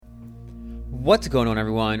What's going on,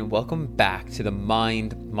 everyone? Welcome back to the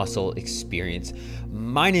Mind Muscle Experience.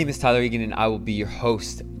 My name is Tyler Egan and I will be your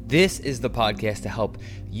host. This is the podcast to help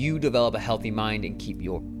you develop a healthy mind and keep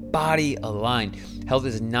your body aligned. Health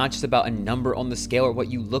is not just about a number on the scale or what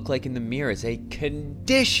you look like in the mirror. It's a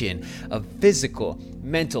condition of physical,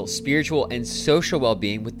 mental, spiritual, and social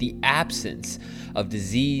well-being with the absence of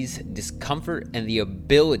disease, discomfort, and the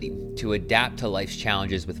ability to adapt to life's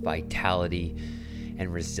challenges with vitality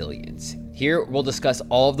and resilience. Here, we'll discuss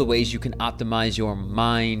all of the ways you can optimize your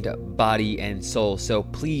mind, body, and soul. So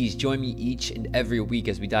please join me each and every week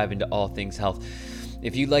as we dive into all things health.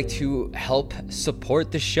 If you'd like to help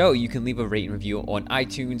support the show, you can leave a rate and review on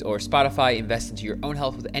iTunes or Spotify. Invest into your own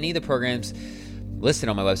health with any of the programs listed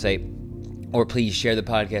on my website. Or please share the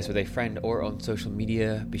podcast with a friend or on social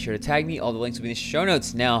media. Be sure to tag me. All the links will be in the show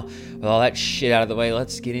notes. Now, with all that shit out of the way,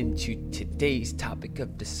 let's get into today's topic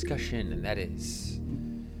of discussion, and that is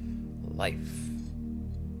life.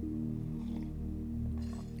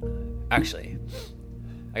 Actually,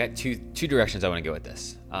 I got two directions I want to go with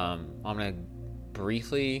this. I'm going to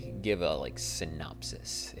briefly give a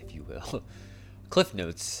synopsis, if you will, cliff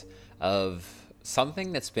notes of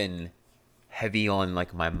something that's been heavy on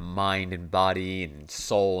my mind and body and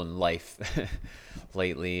soul and life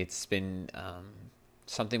lately. It's been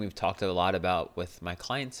something we've talked a lot about with my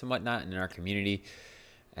clients and whatnot and in our community,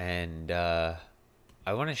 and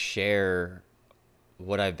I want to share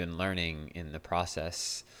what I've been learning in the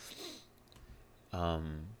process,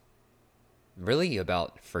 really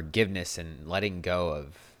about forgiveness and letting go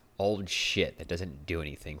of old shit that doesn't do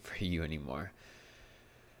anything for you anymore.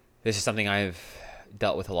 This is something I've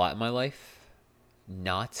dealt with a lot in my life,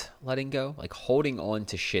 not letting go, holding on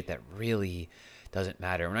to shit that really doesn't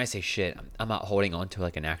matter. When I say shit, I'm not holding on to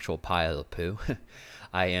an actual pile of poo.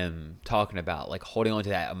 I am talking about holding on to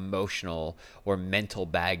that emotional or mental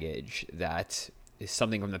baggage that is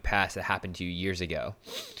something from the past that happened to you years ago,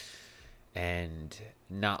 and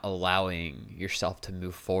not allowing yourself to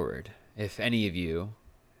move forward. If any of you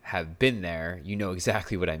have been there, you know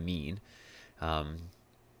exactly what I mean.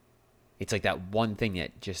 It's like that one thing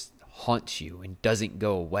that just haunts you and doesn't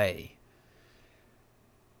go away.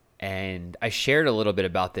 And I shared a little bit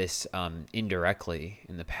about this indirectly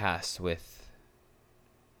in the past with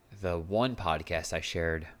the one podcast I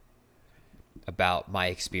shared about my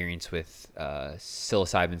experience with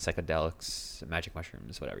psilocybin, psychedelics, magic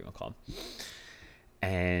mushrooms, whatever you want to call them.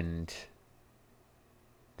 And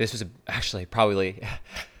this was actually probably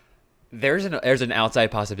there's an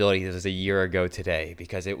outside possibility this was a year ago today,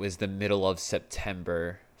 because it was the middle of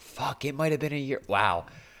September. Fuck, it might have been a year. Wow.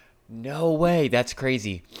 No way. That's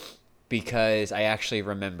crazy, because I actually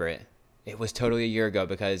remember it. It was totally a year ago,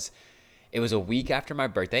 because it was a week after my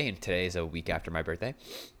birthday, and today is a week after my birthday.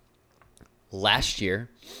 Last year,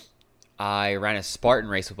 I ran a Spartan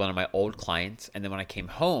race with one of my old clients, and then when I came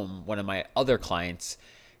home, one of my other clients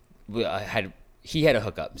he had a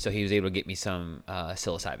hookup, so he was able to get me some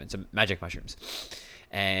psilocybin, some magic mushrooms,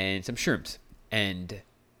 and some shrooms. And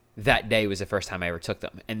that day was the first time I ever took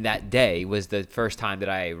them, and that day was the first time that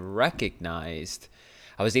I recognized,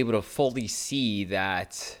 I was able to fully see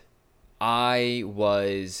that I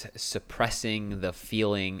was suppressing the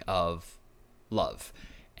feeling of love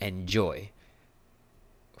and joy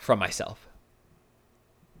from myself.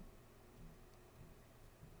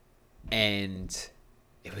 And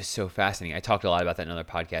it was so fascinating. I talked a lot about that in another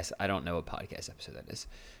podcast. I don't know what podcast episode that is.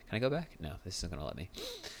 Can I go back? No, this isn't going to let me.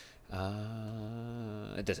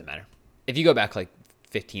 It doesn't matter. If you go back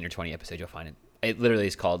 15 or 20 episodes, you'll find it. It literally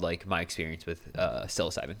is called my experience with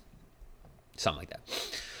psilocybin. Something like that.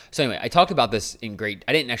 So anyway, I talked about this I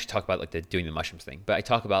didn't actually talk about doing the mushrooms thing, but I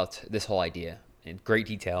talk about this whole idea in great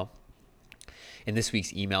detail in this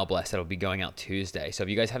week's email blast that'll be going out Tuesday. So if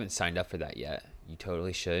you guys haven't signed up for that yet, you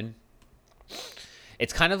totally should.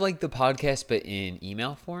 It's kind of like the podcast, but in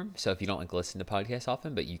email form. So if you don't listen to podcasts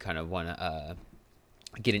often, but you kind of want to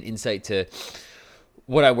get an insight to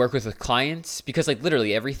what I work with clients, because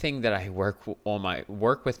literally everything that I work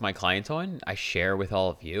with my clients on, I share with all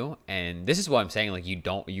of you. And this is what I'm saying,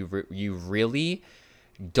 you really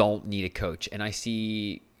don't need a coach. And I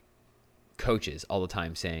see coaches all the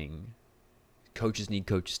time saying coaches need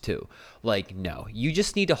coaches too. No, you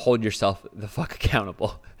just need to hold yourself the fuck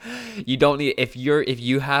accountable. You don't need, if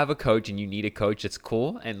you have a coach and you need a coach, it's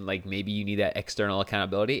cool. And maybe you need that external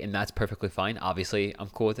accountability, and that's perfectly fine. Obviously I'm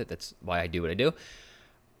cool with it. That's why I do what I do.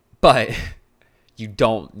 But you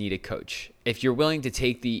don't need a coach. If you're willing to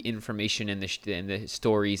take the information and the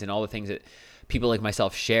stories and all the things that people like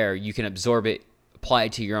myself share, you can absorb it, apply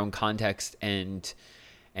it to your own context, and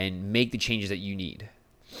make the changes that you need.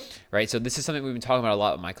 right? So this is something we've been talking about a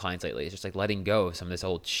lot with my clients lately. It's just like letting go of some of this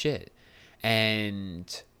old shit.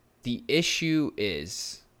 And the issue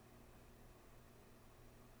is,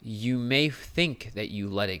 you may think that you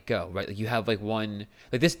let it go, right? Like you have like one,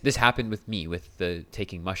 like this happened with me with the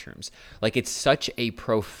taking mushrooms. Like it's such a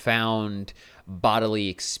profound bodily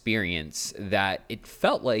experience that it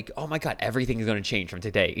felt like, oh my God, everything is going to change from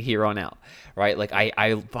today here on out, right? Like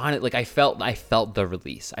I found it, like I felt the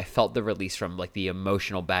release. I felt the release from like the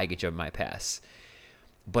emotional baggage of my past,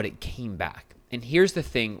 but it came back. And here's the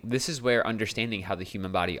thing, this is where understanding how the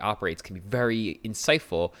human body operates can be very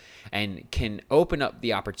insightful and can open up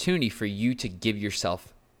the opportunity for you to give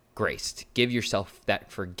yourself grace, to give yourself that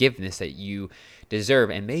forgiveness that you deserve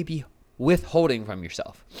and maybe withholding from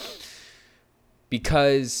yourself.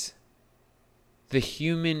 Because the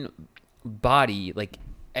human body, like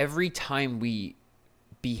every time we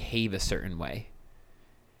behave a certain way,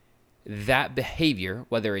 that behavior,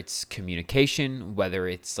 whether it's communication, whether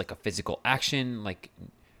it's like a physical action, like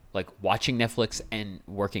watching Netflix and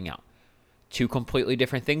working out, two completely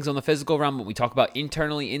different things on the physical realm. When we talk about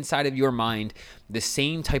internally inside of your mind, the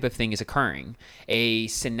same type of thing is occurring. A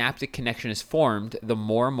synaptic connection is formed the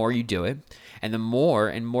more and more you do it, and the more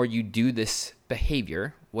and more you do this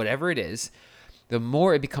behavior, whatever it is, the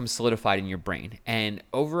more it becomes solidified in your brain. And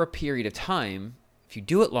over a period of time, if you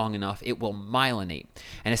do it long enough, it will myelinate.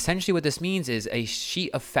 And essentially what this means is a sheet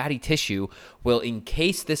of fatty tissue will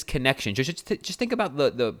encase this connection. Just think about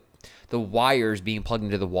the wires being plugged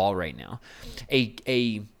into the wall right now.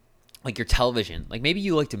 Like your television. Like maybe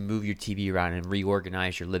you like to move your TV around and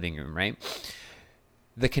reorganize your living room, right?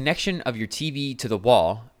 The connection of your TV to the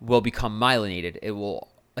wall will become myelinated. It will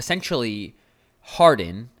essentially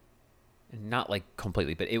harden, not like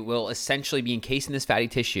completely, but it will essentially be encased in this fatty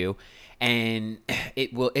tissue, and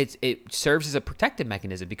it serves as a protective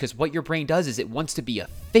mechanism, because what your brain does is it wants to be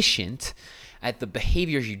efficient at the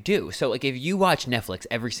behaviors you do. So like if you watch Netflix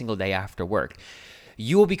every single day after work,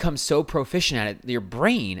 you will become so proficient at it. Your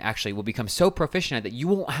brain actually will become so proficient at it that you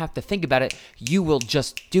won't have to think about it. You will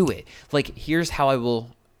just do it. Like here's how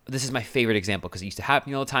this is my favorite example because it used to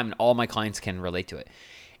happen all the time and all my clients can relate to it.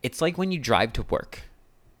 It's like when you drive to work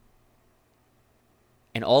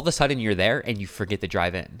and all of a sudden you're there and you forget to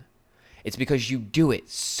drive in. It's because you do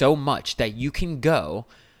it so much that you can go,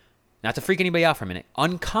 not to freak anybody out for a minute,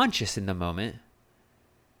 unconscious in the moment,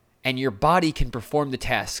 and your body can perform the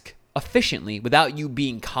task efficiently without you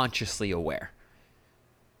being consciously aware.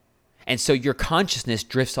 And so your consciousness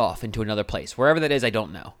drifts off into another place. Wherever that is, I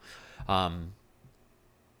don't know.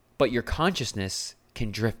 But your consciousness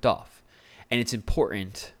can drift off. And it's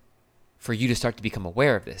important for you to start to become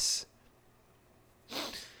aware of this.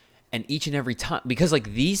 And each and every time, because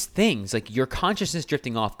like these things, like your consciousness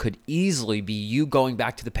drifting off could easily be you going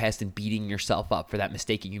back to the past and beating yourself up for that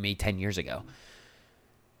mistake that you made 10 years ago.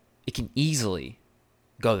 It can easily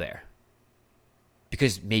go there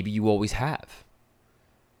because maybe you always have.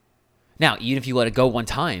 Now, even if you let it go one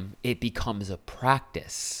time, it becomes a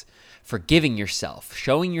practice. Forgiving yourself,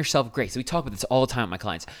 showing yourself grace. We talk about this all the time with my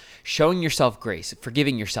clients. Showing yourself grace,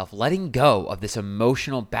 forgiving yourself, letting go of this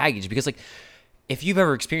emotional baggage. Because like, if you've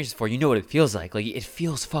ever experienced it before, you know what it feels like. Like it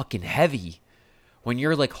feels fucking heavy when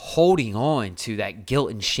you're like holding on to that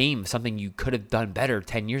guilt and shame of something you could have done better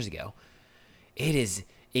 10 years ago. It is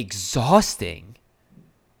exhausting.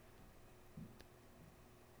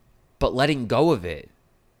 But letting go of it,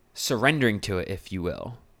 surrendering to it, if you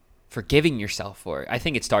will, forgiving yourself for it. I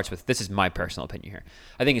think it starts with, this is my personal opinion here.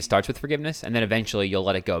 I think it starts with forgiveness, and then eventually you'll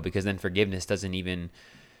let it go, because then forgiveness doesn't even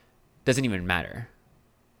matter.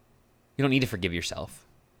 You don't need to forgive yourself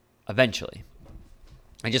eventually.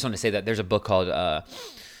 I just want to say that there's a book called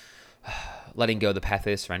Letting Go, The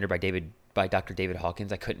Pathway to Surrender by Dr. David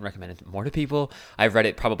Hawkins. I couldn't recommend it more to people. I've read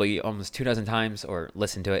it probably almost 24 times or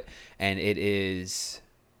listened to it, and it is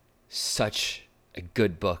such a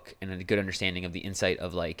good book and a good understanding of the insight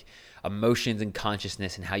of like emotions and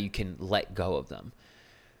consciousness and how you can let go of them.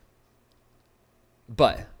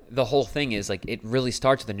 But the whole thing is like, it really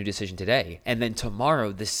starts with a new decision today. And then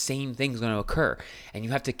tomorrow, the same thing's going to occur. And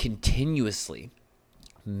you have to continuously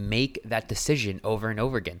make that decision over and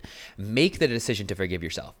over again. Make the decision to forgive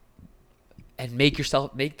yourself. And make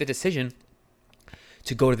the decision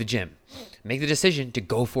to go to the gym. Make the decision to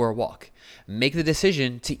go for a walk. Make the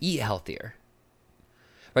decision to eat healthier.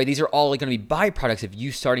 Right? These are all like going to be byproducts of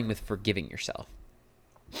you starting with forgiving yourself.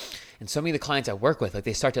 And so many of the clients I work with,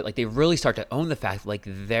 like they really start to own the fact like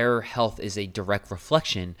their health is a direct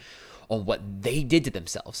reflection on what they did to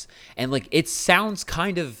themselves. And like it sounds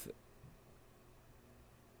kind of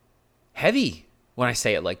heavy when I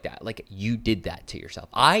say it like that. Like, you did that to yourself.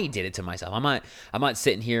 I did it to myself. I'm not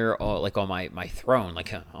sitting here like on my throne,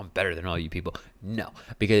 like, I'm better than all you people. No,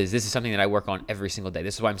 because this is something that I work on every single day.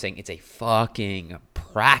 This is why I'm saying it's a fucking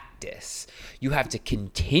practice. You have to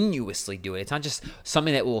continuously do it. It's not just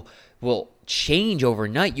something that will change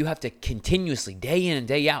overnight. You have to continuously, day in and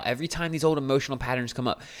day out, every time these old emotional patterns come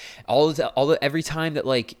up, every time that,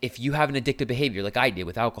 like, if you have an addictive behavior like I did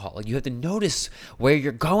with alcohol, like, you have to notice where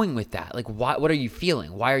you're going with that. Like, what are you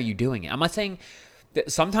feeling? Why are you doing it? I'm not saying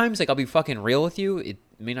that sometimes, like, I'll be fucking real with you. It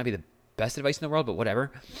may not be the best advice in the world, but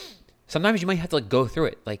whatever. Sometimes you might have to, like, go through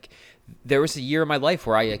it. Like, there was a year of my life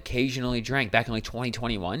where I occasionally drank back in, like,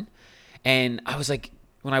 2021. And I was like,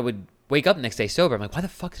 when I would wake up the next day sober, I'm like, why the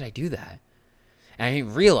fuck did I do that? And I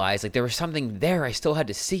realized, like, there was something there I still had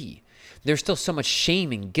to see. There's still so much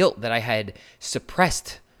shame and guilt that I had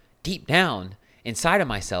suppressed deep down inside of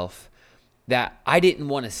myself that I didn't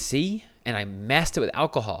want to see, and I masked it with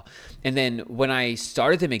alcohol. And then when I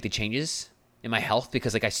started to make the changes in my health,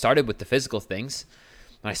 because, like, I started with the physical things,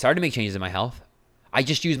 when I started to make changes in my health, I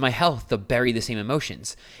just used my health to bury the same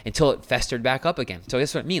emotions until it festered back up again. So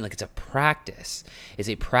that's what I mean. Like, it's a practice. It's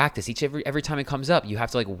a practice. Every time it comes up, you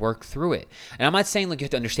have to, like, work through it. And I'm not saying, like, you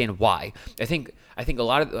have to understand why. I think a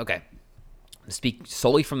lot of, okay, speak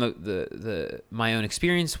solely from my own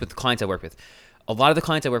experience with the clients I work with. A lot of the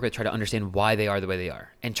clients I work with try to understand why they are the way they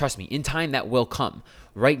are. And trust me, in time that will come,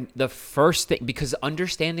 right? The first thing, because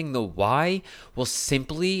understanding the why will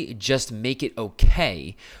simply just make it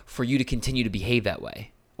okay for you to continue to behave that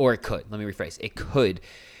way. Or it could, let me rephrase, it could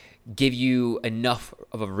give you enough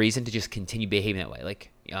of a reason to just continue behaving that way.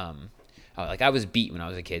 Like, like, I was beat when I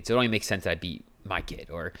was a kid, so it only makes sense that I beat my kid.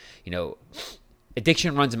 Or,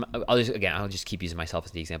 addiction runs in I'll just keep using myself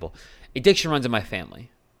as the example. Addiction runs in my family.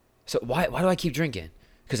 So why do I keep drinking?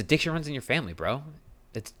 Because addiction runs in your family, bro.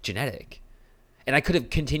 It's genetic. And I could have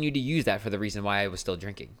continued to use that for the reason why I was still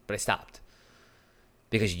drinking, but I stopped.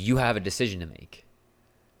 Because you have a decision to make.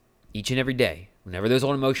 Each and every day, whenever those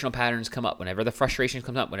old emotional patterns come up, whenever the frustration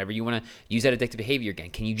comes up, whenever you want to use that addictive behavior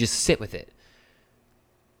again, can you just sit with it?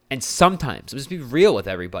 And sometimes, let's be real with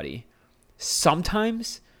everybody,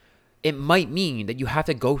 sometimes it might mean that you have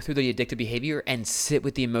to go through the addictive behavior and sit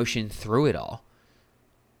with the emotion through it all.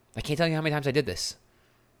 I can't tell you how many times I did this.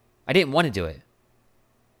 I didn't want to do it.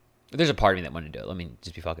 There's a part of me that wanted to do it. Let me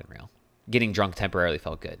just be fucking real. Getting drunk temporarily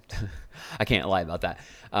felt good. I can't lie about that.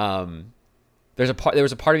 There was a part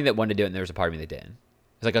of me that wanted to do it, and there was a part of me that didn't.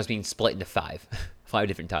 It's like I was being split into five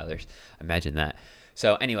different Tylers. Imagine that.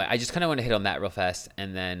 So anyway, I just kind of want to hit on that real fast,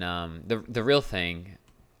 and then the real thing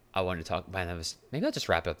I wanted to talk about, maybe I'll just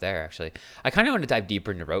wrap it up there. Actually, I kind of want to dive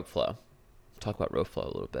deeper into rope flow. Talk about rope flow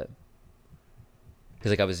a little bit. Because,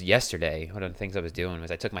 like, I was yesterday, one of the things I was doing was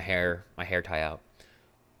I took my hair tie out.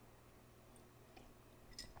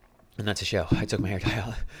 And that's a show. I took my hair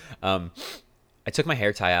tie out. I took my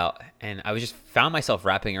hair tie out, and I found myself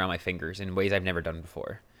wrapping around my fingers in ways I've never done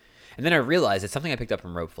before. And then I realized it's something I picked up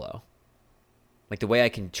from rope flow. Like, the way I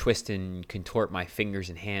can twist and contort my fingers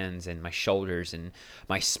and hands and my shoulders and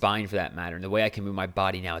my spine, for that matter, and the way I can move my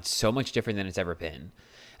body now, it's so much different than it's ever been.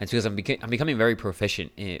 And it's because I'm becoming very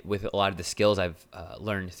proficient with a lot of the skills I've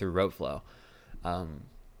learned through rope flow. And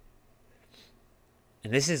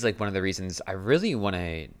this is, like, one of the reasons I really want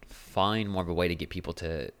to find more of a way to get people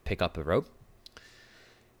to pick up a rope,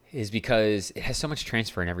 is because it has so much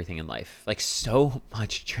transfer in everything in life. Like, so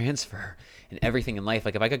much transfer in everything in life.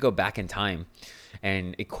 Like, if I could go back in time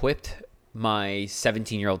and equipped my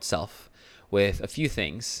 17-year-old self with a few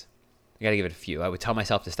things, I gotta give it a few. I would tell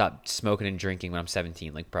myself to stop smoking and drinking when I'm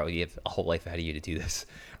 17. Like, bro, you have a whole life ahead of you to do this.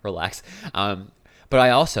 Relax. But I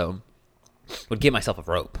also would give myself a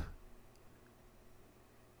rope.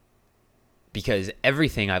 Because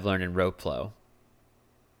everything I've learned in rope flow,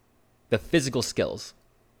 the physical skills,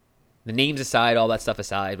 the names aside, all that stuff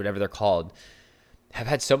aside, whatever they're called, have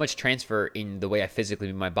had so much transfer in the way I physically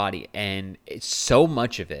move my body. And it's so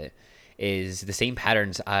much of it is the same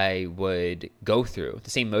patterns I would go through,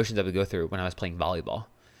 the same motions I would go through when I was playing volleyball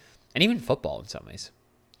and even football in some ways.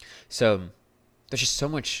 So there's just so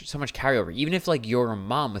much carryover. Even if, like, you're a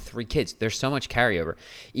mom with 3 kids, there's so much carryover.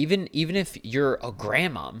 Even if you're a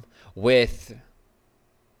grandmom with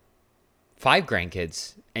 5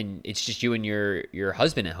 grandkids and it's just you and your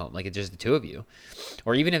husband at home, like, it's just the two of you,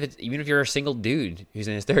 or even if you're a single dude who's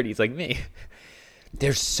in his 30s like me,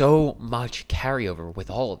 there's so much carryover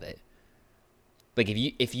with all of it. Like,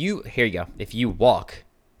 if you walk,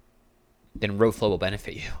 then rope flow will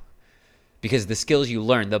benefit you, because the skills you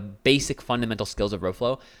learn, the basic fundamental skills of rope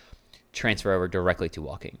flow, transfer over directly to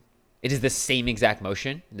walking. It is the same exact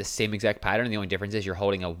motion, the same exact pattern. The only difference is you're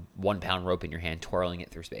holding a 1 pound rope in your hand, twirling it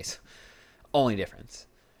through space. Only difference.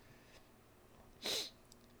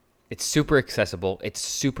 It's super accessible. It's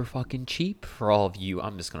super fucking cheap for all of you.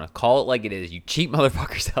 I'm just going to call it like it is. You cheap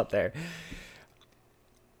motherfuckers out there.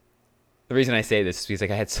 The reason I say this is because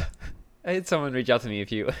like I had someone reach out to me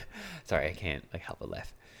sorry, I can't like help but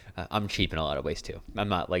laugh. I'm cheap in a lot of ways too. I'm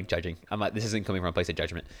not like judging. This isn't coming from a place of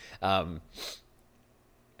judgment. I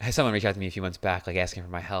had someone reach out to me a few months back, like asking for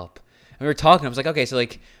my help. And we were talking. I was like, okay, so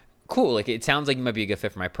like, cool. Like, it sounds like you might be a good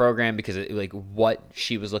fit for my program because like what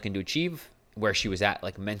she was looking to achieve, where she was at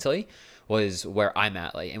like mentally, was where I'm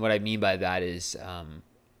at. Like, and what I mean by that is,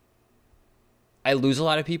 I lose a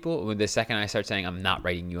lot of people when the second I start saying I'm not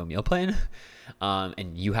writing you a meal plan,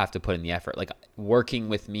 and you have to put in the effort. Like, working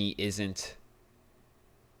with me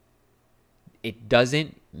it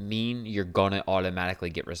doesn't mean you're gonna automatically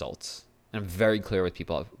get results. And I'm very clear with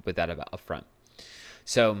people with that up front.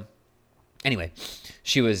 So anyway,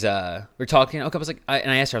 she was we're talking. Okay, I was like, and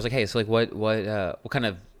I asked her, I was like, hey, so like what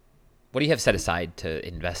do you have set aside to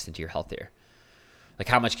invest into your health here? Like,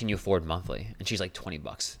 how much can you afford monthly? And she's like,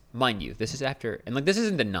 $20. Mind you, this is after, and like, this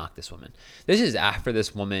isn't to knock this woman. This is after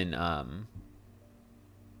this woman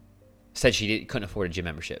said she couldn't afford a gym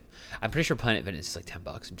membership. I'm pretty sure Planet Fitness is like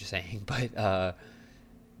 $10. I'm just saying, but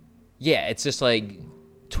yeah, it's just like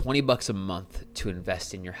 $20 a month to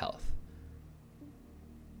invest in your health.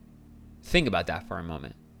 Think about that for a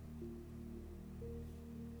moment.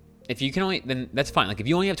 If you can only, then that's fine. Like, if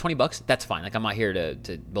you only have $20, that's fine. Like, I'm not here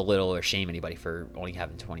to belittle or shame anybody for only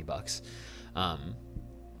having $20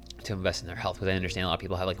 to invest in their health, because I understand a lot of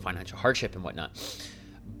people have like financial hardship and whatnot.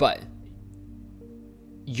 But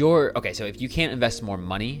okay, so if you can't invest more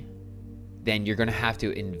money, then you're going to have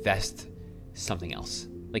to invest something else,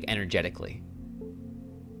 like energetically.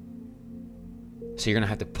 So you're going to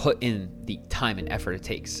have to put in the time and effort it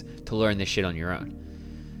takes to learn this shit on your own.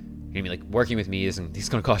 You're going to be like, working with me it's going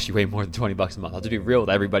to cost you way more than $20 a month. I'll just be real with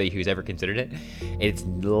everybody who's ever considered it. It's a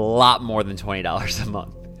lot more than $20 a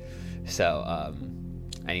month. So,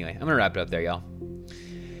 anyway, I'm going to wrap it up there, y'all.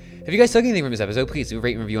 If you guys took anything from this episode, please do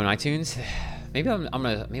rate and review on iTunes. Maybe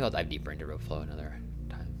I'll dive deeper into Robeflow another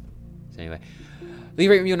time. So anyway, leave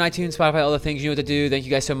a rate and review on iTunes, Spotify, all the things you know what to do. Thank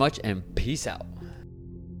you guys so much, and peace out.